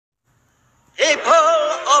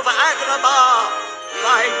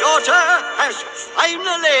My daughter has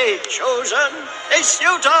finally chosen a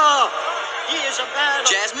suitor. He is a man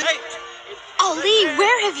Jasmine? of faith. Ali,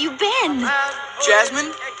 where have you been?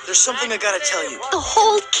 Jasmine, there's something I gotta tell you. The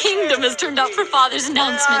whole kingdom has turned out for Father's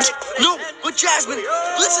announcement. No, but Jasmine,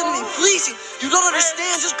 listen to me, please. You don't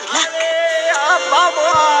understand. Just good luck. Oh,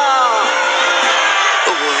 boy.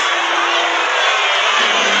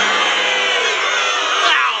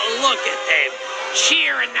 Wow, look at them,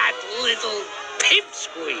 cheering that little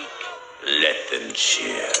pipsqueak. Let them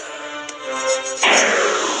cheer.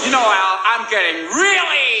 You know, Al, I'm getting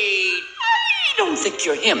really... I don't think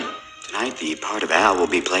you're him. Tonight, the part of Al will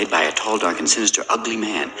be played by a tall, dark, and sinister, ugly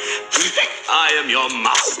man. I am your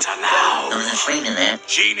master now. There's a friend in there.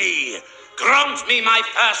 Genie, grant me my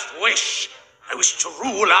first wish. I wish to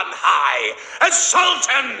rule on high as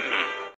Sultan.